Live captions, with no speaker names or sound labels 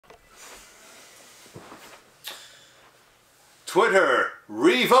Twitter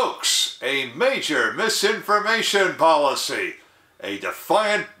revokes a major misinformation policy, a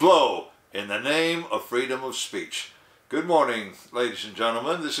defiant blow in the name of freedom of speech. Good morning, ladies and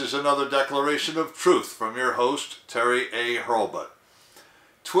gentlemen. This is another declaration of truth from your host, Terry A. Hurlbut.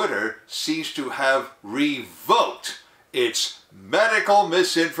 Twitter seems to have revoked its medical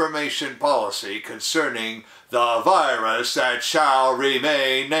misinformation policy concerning the virus that shall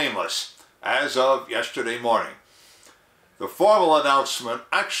remain nameless as of yesterday morning. The formal announcement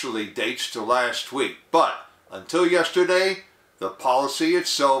actually dates to last week, but until yesterday, the policy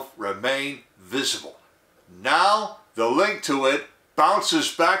itself remained visible. Now, the link to it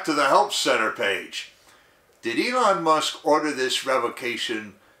bounces back to the Help Center page. Did Elon Musk order this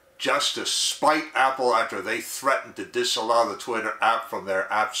revocation just to spite Apple after they threatened to disallow the Twitter app from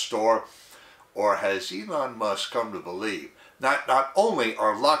their App Store? Or has Elon Musk come to believe that not only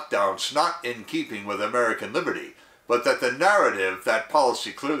are lockdowns not in keeping with American liberty, but that the narrative that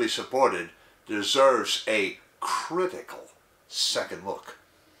policy clearly supported deserves a critical second look?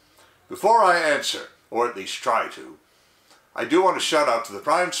 Before I answer, or at least try to, I do want to shout out to the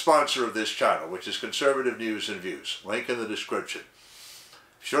prime sponsor of this channel, which is Conservative News and Views. Link in the description.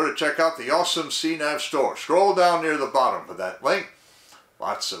 Be sure to check out the awesome CNAV Store. Scroll down near the bottom for that link.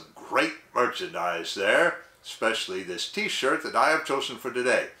 Lots of great merchandise there, especially this t-shirt that I have chosen for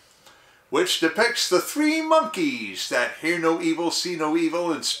today, which depicts the three monkeys that hear no evil, see no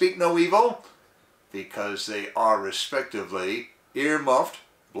evil, and speak no evil, because they are respectively ear-muffed,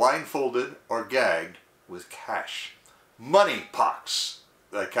 blindfolded, or gagged with cash. Money pox,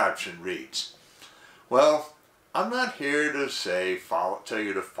 the caption reads. Well, I'm not here to tell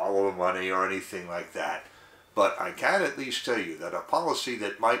you to follow the money or anything like that, but I can at least tell you that a policy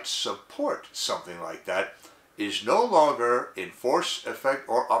that might support something like that is no longer in force, effect,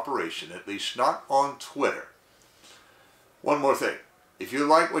 or operation, at least not on Twitter. One more thing. If you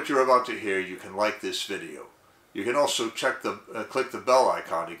like what you're about to hear, you can like this video. You can also click the bell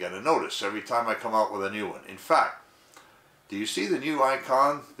icon to get a notice every time I come out with a new one. In fact, do you see the new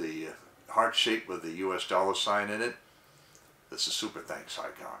icon, the heart shape with the US dollar sign in it? That's a super thanks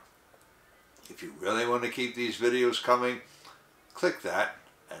icon. If you really want to keep these videos coming, click that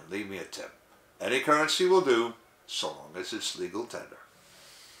and leave me a tip. Any currency will do, so long as it's legal tender.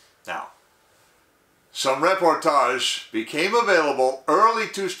 Now, some reportage became available early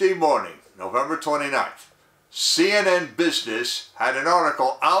Tuesday morning, November 29th. CNN Business had an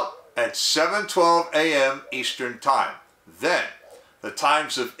article out at 7:12 a.m. Eastern Time. Then, the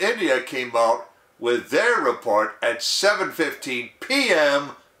Times of India came out with their report at 7:15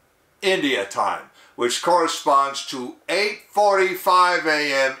 p.m. India time, which corresponds to 8:45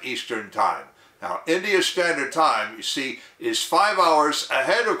 a.m. Eastern Time. Now, India Standard Time, you see, is 5 hours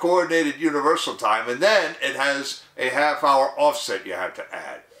ahead of Coordinated Universal Time, and then it has a half-hour offset you have to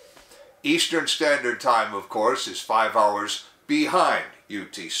add. Eastern Standard Time, of course, is 5 hours behind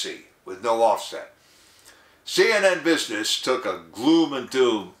UTC, with no offset. CNN Business took a gloom and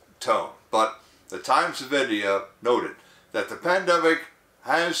doom tone, but the Times of India noted that the pandemic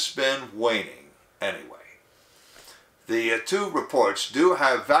has been waning anyway. The two reports do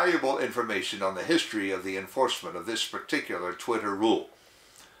have valuable information on the history of the enforcement of this particular Twitter rule.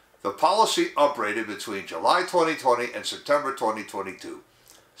 The policy operated between July 2020 and September 2022.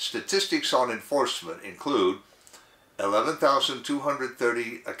 Statistics on enforcement include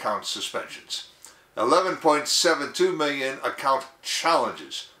 11,230 account suspensions, 11.72 million account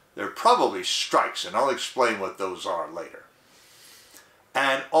challenges. They're probably strikes, and I'll explain what those are later.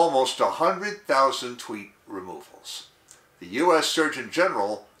 And almost 100,000 tweet removals. The U.S. Surgeon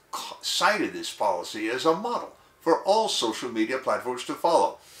General cited this policy as a model for all social media platforms to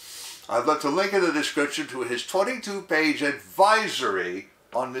follow. I've left a link in the description to his 22-page advisory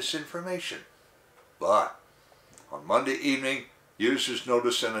on misinformation. But on Monday evening, users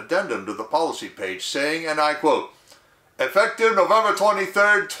noticed an addendum to the policy page saying, and I quote, "Effective November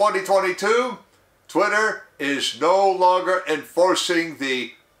 23rd, 2022, Twitter is no longer enforcing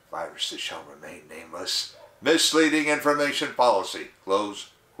the virus that shall remain nameless misleading information policy," close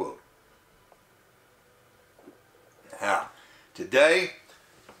quote. Now, today,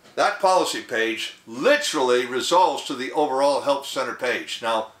 that policy page literally resolves to the overall Help Center page.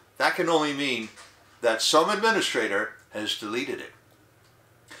 Now, that can only mean that some administrator has deleted it.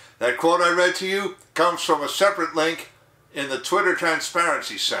 That quote I read to you comes from a separate link in the Twitter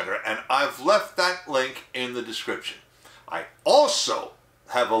Transparency Center, and I've left that link in the description. I also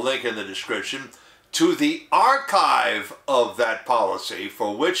have a link in the description to the archive of that policy,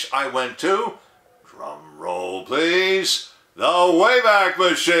 for which I went to, drum roll please, the Wayback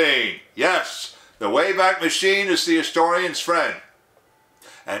Machine. Yes, The Wayback Machine is the historian's friend,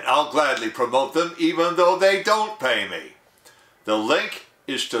 and I'll gladly promote them even though they don't pay me. The link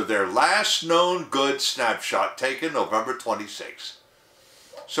is to their last known good snapshot taken November 26.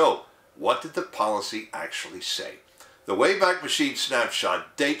 So, what did the policy actually say? The Wayback Machine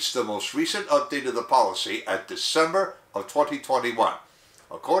snapshot dates the most recent update of the policy at December of 2021.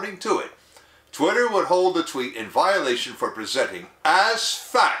 According to it, Twitter would hold the tweet in violation for presenting as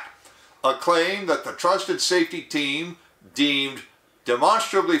fact a claim that the trust and safety team deemed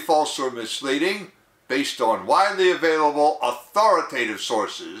demonstrably false or misleading based on widely available authoritative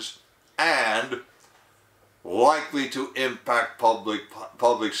sources and likely to impact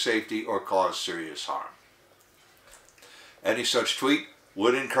public safety or cause serious harm. Any such tweet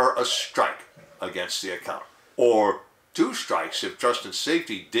would incur a strike against the account, or 2 strikes if trust and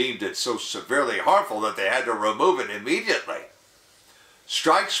safety deemed it so severely harmful that they had to remove it immediately.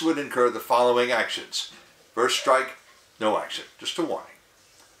 Strikes would incur the following actions. First strike, no action, just a warning.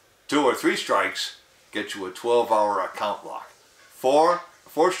 2 or 3 strikes get you a 12-hour account lock. 4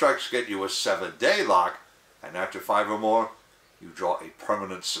 strikes get you a 7-day lock, and after 5 or more, you draw a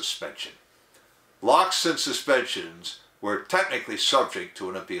permanent suspension. Locks and suspensions were technically subject to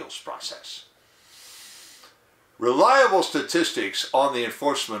an appeals process. Reliable statistics on the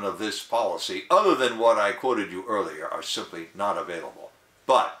enforcement of this policy, other than what I quoted you earlier, are simply not available.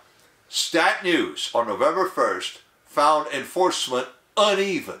 But Stat News on November 1st found enforcement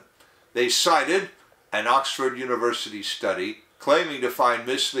uneven. They cited an Oxford University study claiming to find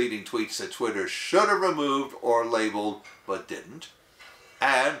misleading tweets that Twitter should have removed or labeled but didn't,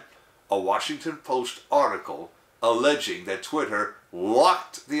 and a Washington Post article alleging that Twitter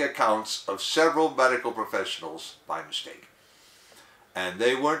locked the accounts of several medical professionals by mistake. And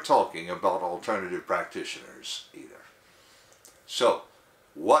they weren't talking about alternative practitioners either. So,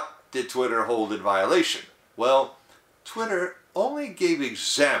 what did Twitter hold in violation? Well, Twitter only gave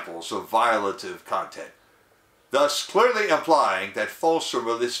examples of violative content, thus clearly implying that false or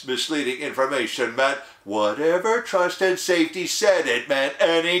misleading information meant whatever trust and safety said it meant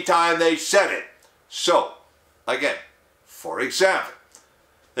anytime they said it. So, again, for example,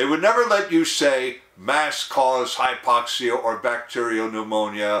 they would never let you say masks cause hypoxia or bacterial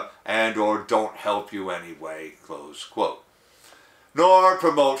pneumonia and or don't help you anyway, close quote. Nor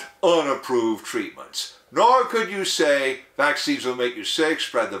promote unapproved treatments. Nor could you say vaccines will make you sick,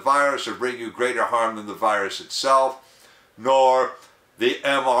 spread the virus, or bring you greater harm than the virus itself. Nor the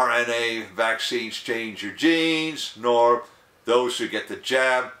mRNA vaccines change your genes. Nor those who get the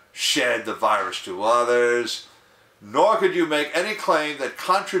jab shed the virus to others. Nor could you make any claim that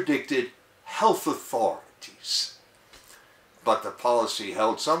contradicted health authorities. But the policy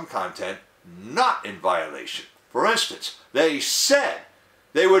held some content not in violation. For instance, they said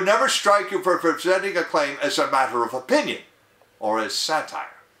they would never strike you for presenting a claim as a matter of opinion or as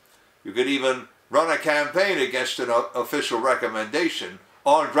satire. You could even run a campaign against an official recommendation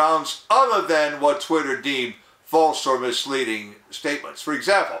on grounds other than what Twitter deemed false or misleading statements. For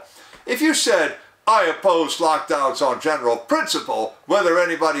example, if you said, I oppose lockdowns on general principle, whether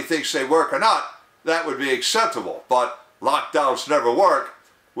anybody thinks they work or not, that would be acceptable. But lockdowns never work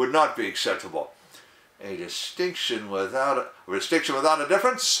would not be acceptable. A distinction without a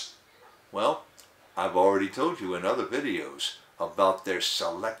difference? Well, I've already told you in other videos about their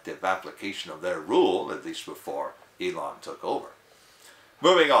selective application of their rule, at least before Elon took over.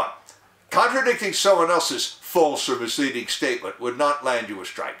 Moving on. Contradicting someone else's false or misleading statement would not land you a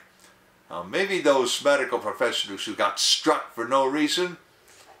strike. Now, maybe those medical professionals who got struck for no reason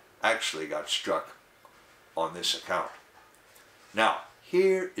actually got struck on this account. Now,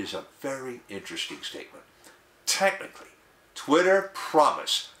 here is a very interesting statement. Technically, Twitter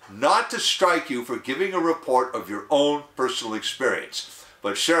promised not to strike you for giving a report of your own personal experience,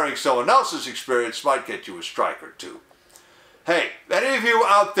 but sharing someone else's experience might get you a strike or 2. Hey, any of you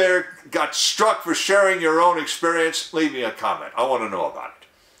out there got struck for sharing your own experience? Leave me a comment. I want to know about it.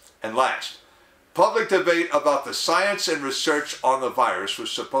 And last, public debate about the science and research on the virus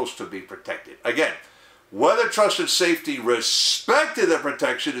was supposed to be protected. Again, whether trust and safety respected the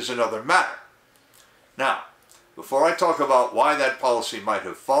protection is another matter. Now, before I talk about why that policy might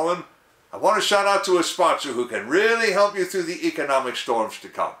have fallen, I want to shout out to a sponsor who can really help you through the economic storms to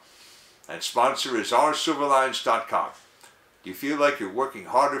come. That sponsor is oursilverlines.com. Do you feel like you're working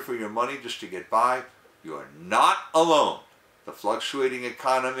harder for your money just to get by? You are not alone. The fluctuating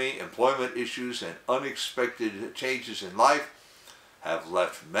economy, employment issues, and unexpected changes in life have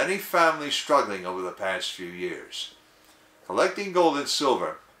left many families struggling over the past few years. Collecting gold and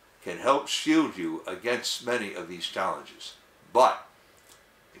silver can help shield you against many of these challenges. But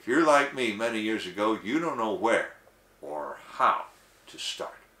if you're like me many years ago, you don't know where or how to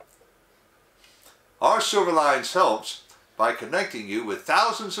start. Our Silver Lines helps by connecting you with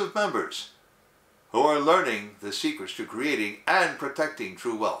thousands of members who are learning the secrets to creating and protecting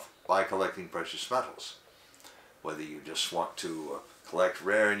true wealth by collecting precious metals. Whether you just want to collect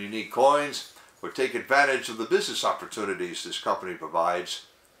rare and unique coins or take advantage of the business opportunities this company provides,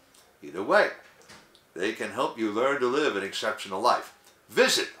 either way, they can help you learn to live an exceptional life.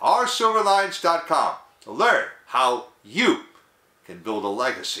 Visit oursilverlines.com to learn how you can build a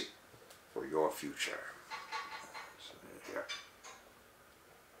legacy for your future.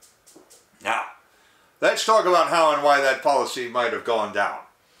 Now, let's talk about how and why that policy might have gone down.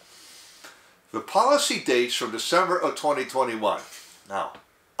 The policy dates from December of 2021. Now,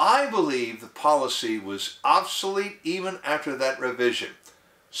 I believe the policy was obsolete even after that revision.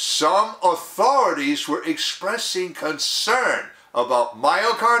 Some authorities were expressing concern about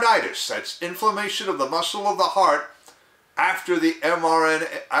myocarditis, that's inflammation of the muscle of the heart, after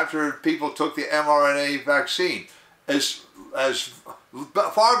people took the mRNA vaccine. As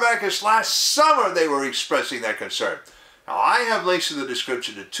far back as last summer, they were expressing that concern. Now, I have links in the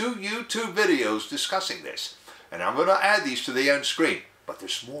description to 2 YouTube videos discussing this, and I'm going to add these to the end screen, but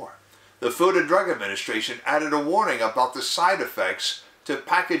there's more. The Food and Drug Administration added a warning about the side effects to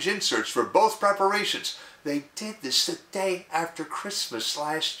package inserts for both preparations. They did this the day after Christmas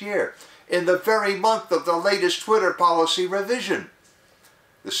last year, in the very month of the latest Twitter policy revision.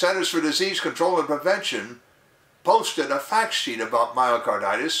 The Centers for Disease Control and Prevention posted a fact sheet about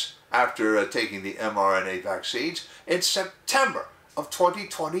myocarditis after taking the mRNA vaccines in September of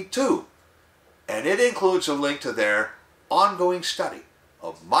 2022. And it includes a link to their ongoing study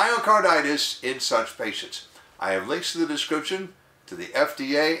of myocarditis in such patients. I have links in the description to the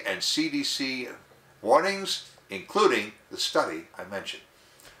FDA and CDC warnings, including the study I mentioned.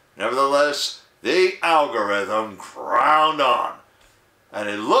 Nevertheless, the algorithm ground on. And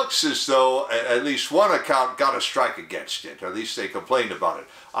it looks as though at least one account got a strike against it, or at least they complained about it.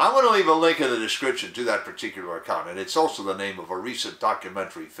 I'm going to leave a link in the description to that particular account, and it's also the name of a recent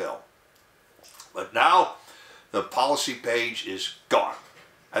documentary film. But now, the policy page is gone,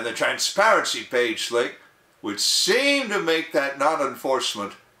 and the transparency page link would seem to make that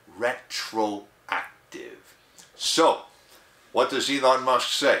non-enforcement retroactive. So, what does Elon Musk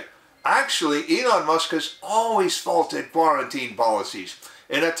say? Actually, Elon Musk has always faulted quarantine policies.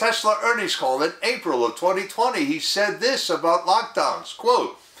 In a Tesla earnings call in April of 2020, he said this about lockdowns,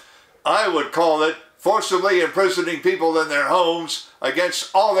 quote, "I would call it forcibly imprisoning people in their homes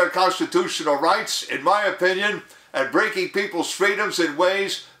against all their constitutional rights, in my opinion, and breaking people's freedoms in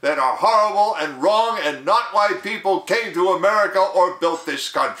ways that are horrible and wrong and not why people came to America or built this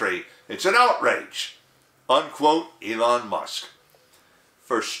country. It's an outrage." Unquote, Elon Musk.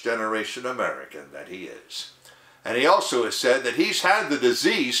 First-generation American that he is. And he also has said that he's had the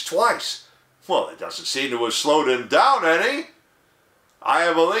disease twice. Well, it doesn't seem to have slowed him down any. I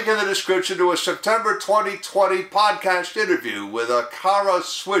have a link in the description to a September 2020 podcast interview with Kara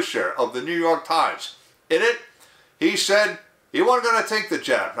Swisher of the New York Times. In it, he said he wasn't going to take the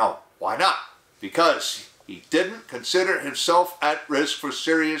jab. Now, why not? Because he didn't consider himself at risk for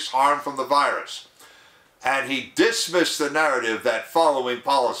serious harm from the virus. And he dismissed the narrative that following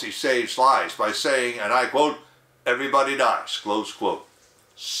policy saves lives by saying, and I quote, "Everybody dies," close quote.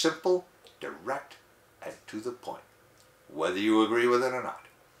 Simple, direct, and to the point, whether you agree with it or not.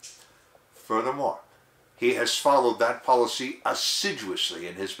 Furthermore, he has followed that policy assiduously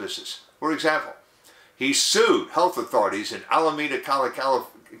in his business. For example, he sued health authorities in Alameda County,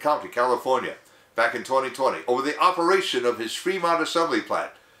 California, back in 2020 over the operation of his Fremont assembly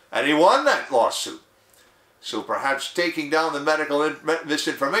plant, and he won that lawsuit. So perhaps taking down the medical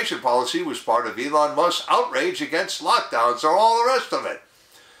misinformation policy was part of Elon Musk's outrage against lockdowns or all the rest of it.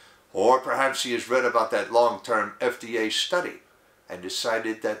 Or perhaps he has read about that long-term FDA study and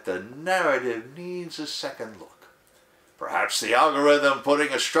decided that the narrative needs a second look. Perhaps the algorithm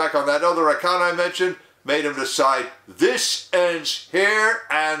putting a strike on that other account I mentioned made him decide this ends here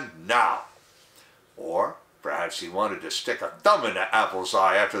and now. Or perhaps he wanted to stick a thumb into Apple's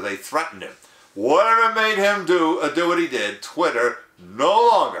eye after they threatened him. Whatever made him do what he did, Twitter no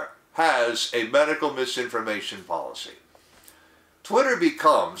longer has a medical misinformation policy. Twitter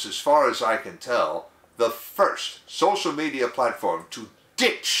becomes, as far as I can tell, the first social media platform to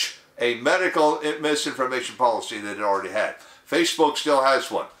ditch a medical misinformation policy that it already had. Facebook still has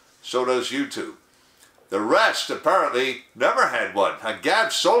one. So does YouTube. The rest apparently never had one.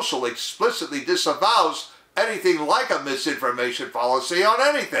 Gab Social explicitly disavows anything like a misinformation policy on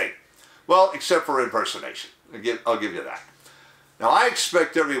anything. Well, except for impersonation. I'll give you that. Now, I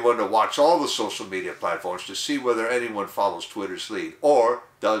expect everyone to watch all the social media platforms to see whether anyone follows Twitter's lead or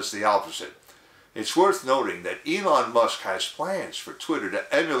does the opposite. It's worth noting that Elon Musk has plans for Twitter to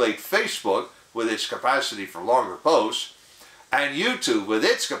emulate Facebook with its capacity for longer posts, and YouTube with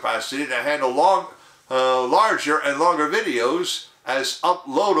its capacity to handle larger and longer videos as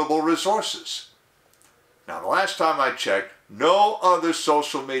uploadable resources. Now, the last time I checked, no other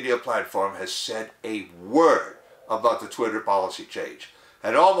social media platform has said a word about the Twitter policy change.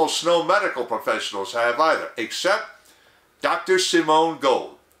 And almost no medical professionals have either, except Dr. Simone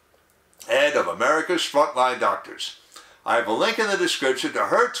Gold, head of America's Frontline Doctors. I have a link in the description to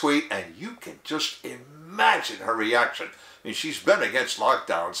her tweet, and you can just imagine her reaction. I mean, she's been against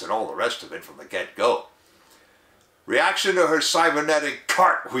lockdowns and all the rest of it from the get-go. Reaction to her cybernetic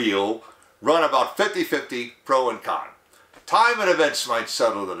cartwheel run about 50-50 pro and con. Time and events might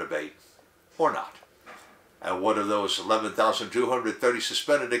settle the debate, or not. And what are those 11,230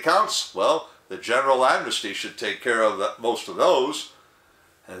 suspended accounts? Well, the general amnesty should take care of most of those.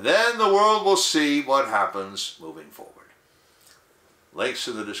 And then the world will see what happens moving forward. Links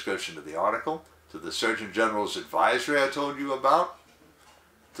in the description to the article, to the Surgeon General's advisory I told you about,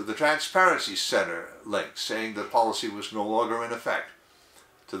 to the Transparency Center link saying the policy was no longer in effect,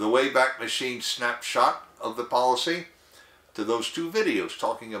 to the Wayback Machine snapshot of the policy, to those two videos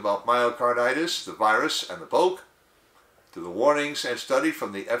talking about myocarditis, the virus, and the poke, to the warnings and study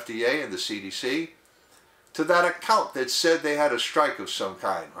from the FDA and the CDC, to that account that said they had a strike of some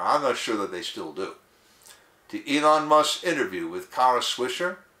kind. I'm not sure that they still do. To Elon Musk's interview with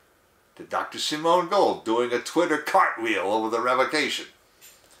Swisher, to Dr. Simone Gold doing a Twitter cartwheel over the revocation,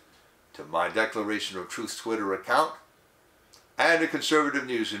 to my Declaration of Truth Twitter account, and to Conservative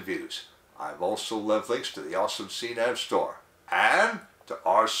News and Views. I've also left links to the awesome CNAV Store and to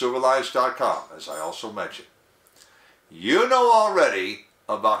rsilverlives.com, as I also mentioned. You know already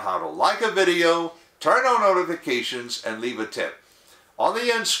about how to like a video, turn on notifications, and leave a tip. On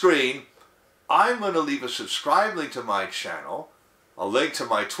the end screen, I'm going to leave a subscribe link to my channel, a link to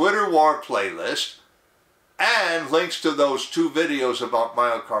my Twitter War playlist, and links to those two videos about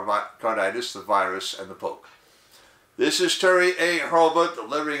myocarditis, the virus, and the poke. This is Terry A. Hurlbut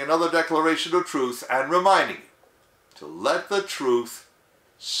delivering another Declaration of Truth and reminding you to let the truth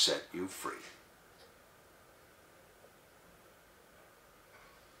set you free.